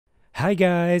Hi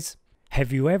guys!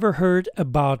 Have you ever heard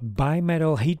about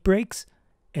bimetal heat breaks?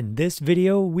 In this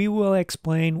video we will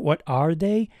explain what are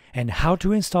they and how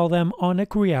to install them on a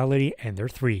Creality Ender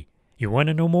 3. You want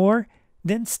to know more?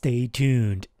 Then stay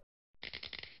tuned.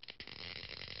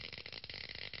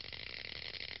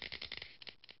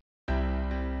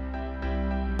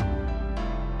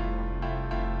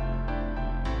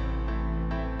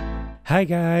 Hi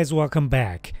guys, welcome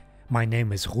back. My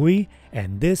name is Rui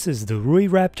and this is the Rui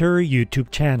Raptor YouTube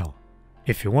channel.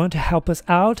 If you want to help us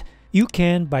out, you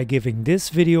can by giving this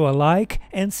video a like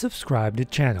and subscribe to the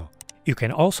channel. You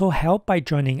can also help by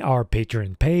joining our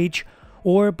Patreon page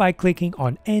or by clicking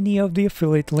on any of the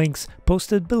affiliate links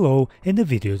posted below in the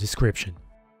video description.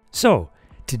 So,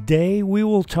 today we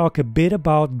will talk a bit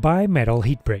about bimetal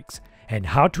heat breaks and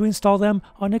how to install them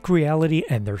on a Creality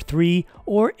Ender 3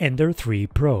 or Ender 3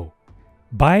 Pro.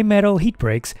 Bimetal heat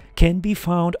breaks can be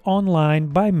found online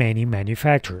by many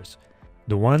manufacturers.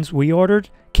 The ones we ordered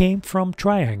came from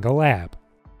Trianglelab.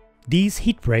 These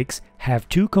heat breaks have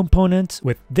two components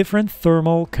with different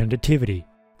thermal conductivity.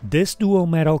 This dual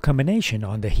metal combination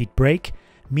on the heat break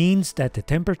means that the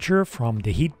temperature from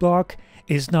the heat block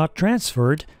is not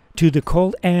transferred to the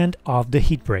cold end of the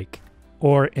heat break.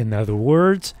 Or in other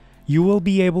words, you will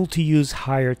be able to use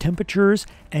higher temperatures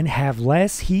and have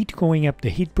less heat going up the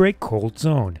heat break cold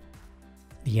zone.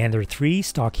 The Ender 3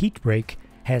 stock heat break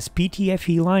has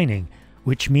PTFE lining,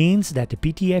 which means that the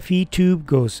PTFE tube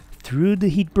goes through the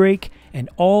heat break and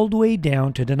all the way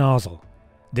down to the nozzle.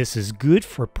 This is good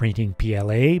for printing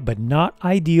PLA but not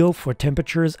ideal for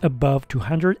temperatures above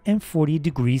 240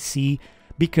 degrees C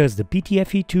because the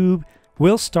PTFE tube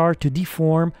will start to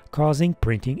deform, causing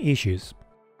printing issues.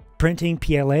 Printing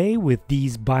PLA with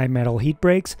these bimetal heat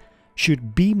breaks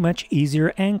should be much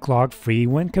easier and clog-free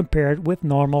when compared with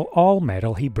normal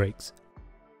all-metal heat breaks.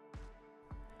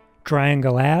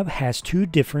 Trianglelab has two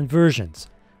different versions,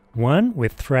 one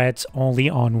with threads only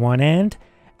on one end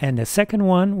and the second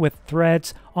one with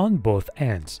threads on both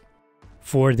ends.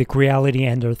 For the Creality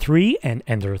Ender 3 and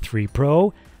Ender 3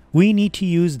 Pro, we need to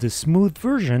use the smooth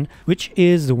version, which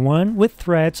is the one with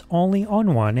threads only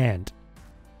on one end.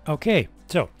 Okay,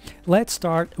 so let's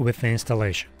start with the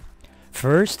installation.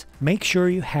 First, make sure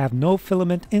you have no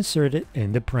filament inserted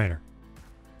in the printer.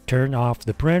 Turn off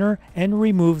the printer and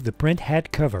remove the print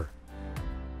head cover.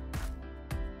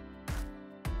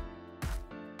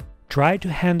 Try to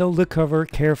handle the cover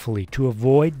carefully to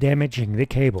avoid damaging the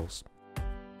cables.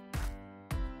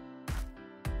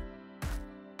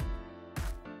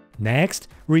 Next,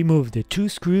 remove the two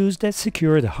screws that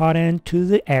secure the hot end to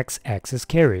the X-axis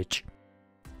carriage.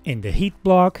 In the heat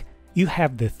block, you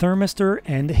have the thermistor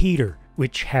and the heater,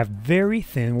 which have very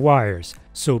thin wires,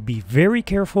 so be very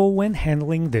careful when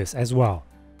handling this as well.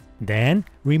 Then,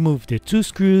 remove the two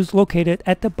screws located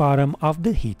at the bottom of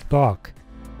the heat block.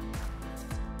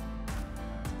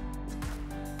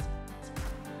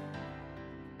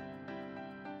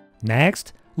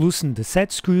 Next, loosen the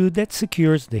set screw that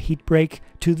secures the heat break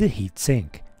to the heat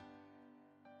sink.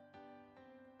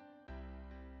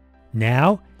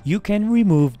 Now, you can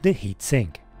remove the heat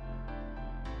sink.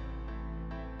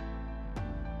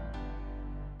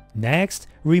 Next,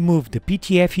 remove the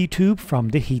PTFE tube from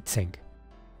the heatsink.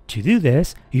 To do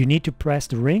this, you need to press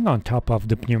the ring on top of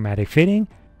the pneumatic fitting,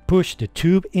 push the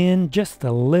tube in just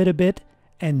a little bit,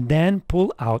 and then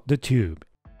pull out the tube.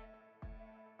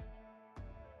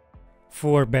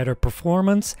 For better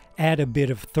performance, add a bit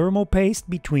of thermal paste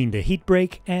between the heat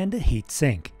break and the heat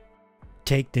sink.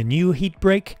 Take the new heat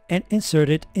break and insert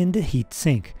it in the heat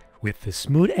sink, with the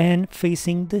smooth end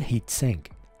facing the heat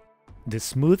sink. The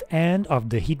smooth end of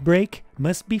the heat break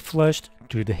must be flushed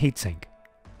to the heat sink.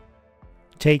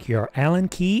 Take your Allen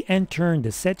key and turn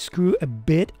the set screw a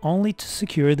bit only to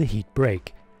secure the heat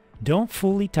break. Don't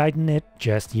fully tighten it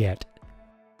just yet.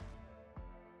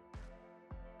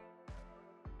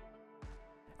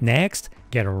 Next,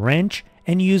 get a wrench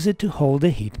and use it to hold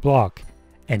the heat block.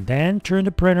 And then turn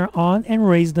the printer on and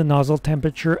raise the nozzle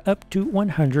temperature up to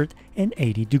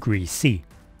 180 degrees C.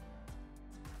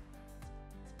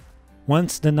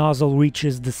 Once the nozzle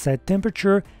reaches the set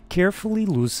temperature, carefully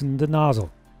loosen the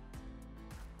nozzle.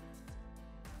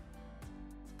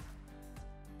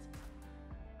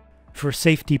 For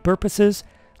safety purposes,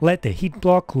 let the heat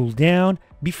block cool down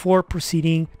before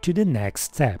proceeding to the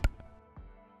next step.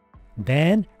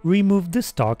 Then, remove the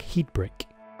stock heat break.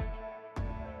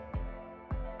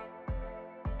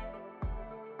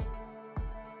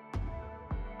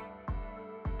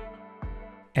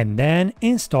 And then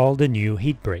install the new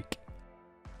heat break.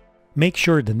 Make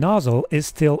sure the nozzle is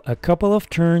still a couple of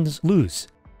turns loose.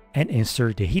 and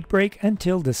insert the heat break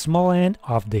until the small end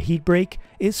of the heat break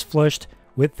is flushed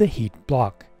with the heat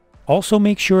block. Also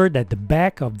make sure that the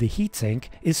back of the heatsink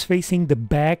is facing the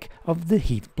back of the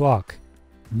heat block.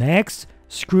 Next,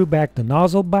 screw back the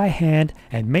nozzle by hand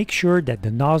and make sure that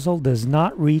the nozzle does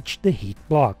not reach the heat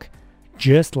block,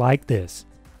 just like this.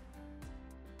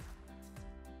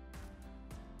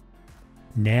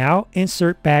 Now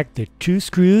insert back the 2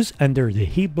 screws under the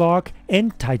heat block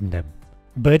and tighten them.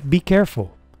 But be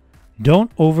careful,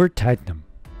 don't over tighten them.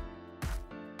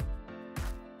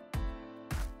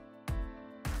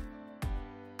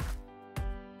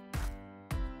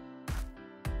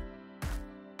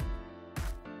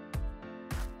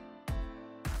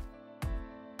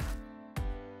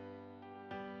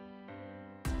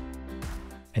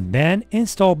 And then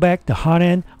install back the hot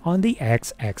end on the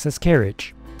X-axis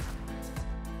carriage.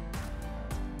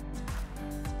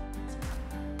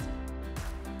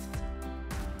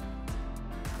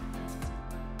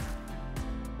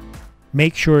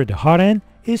 Make sure the hot end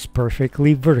is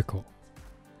perfectly vertical.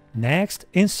 Next,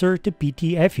 insert the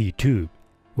PTFE tube.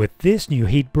 With this new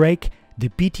heat break, the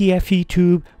PTFE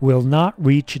tube will not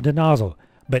reach the nozzle,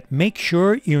 but make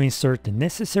sure you insert the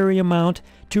necessary amount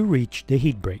to reach the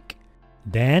heat break.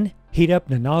 Then, heat up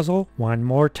the nozzle one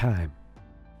more time.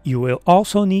 You will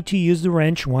also need to use the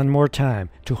wrench one more time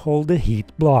to hold the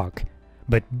heat block,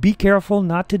 but be careful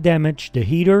not to damage the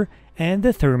heater and the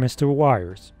thermistor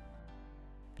wires.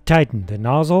 Tighten the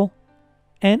nozzle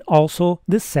and also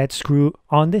the set screw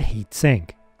on the heat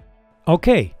sink.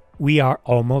 Okay, we are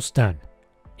almost done.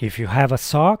 If you have a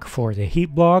sock for the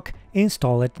heat block,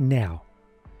 install it now.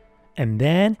 And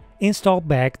then install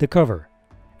back the cover.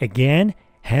 Again,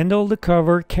 handle the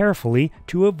cover carefully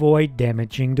to avoid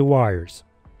damaging the wires.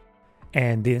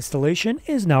 And the installation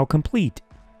is now complete.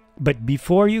 But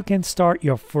before you can start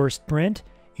your first print,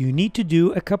 you need to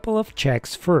do a couple of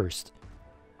checks first.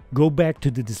 Go back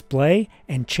to the display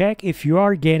and check if you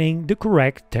are getting the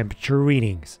correct temperature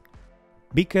readings.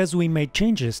 Because we made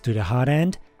changes to the hot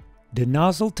end, the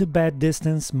nozzle to bed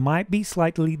distance might be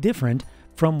slightly different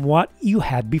from what you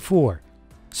had before.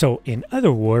 So in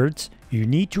other words, you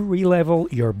need to re-level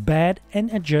your bed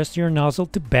and adjust your nozzle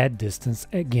to bed distance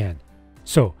again.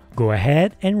 So go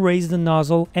ahead and raise the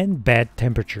nozzle and bed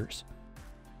temperatures.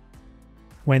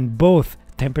 When both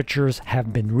temperatures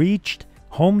have been reached,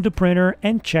 home the printer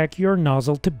and check your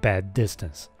nozzle to bed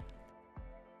distance.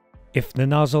 If the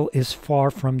nozzle is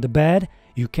far from the bed,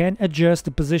 you can adjust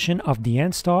the position of the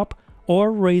end stop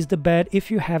or raise the bed if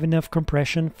you have enough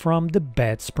compression from the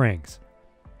bed springs.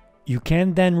 You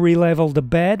can then re-level the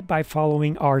bed by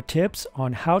following our tips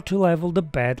on how to level the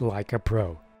bed like a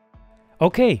pro.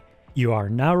 Okay, you are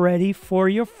now ready for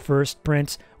your first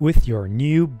prints with your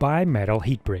new bimetal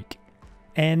heat break.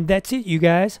 And that's it, you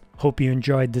guys. Hope you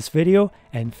enjoyed this video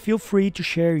and feel free to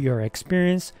share your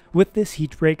experience with this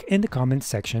heat break in the comments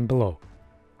section below.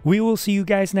 We will see you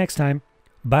guys next time.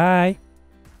 Bye!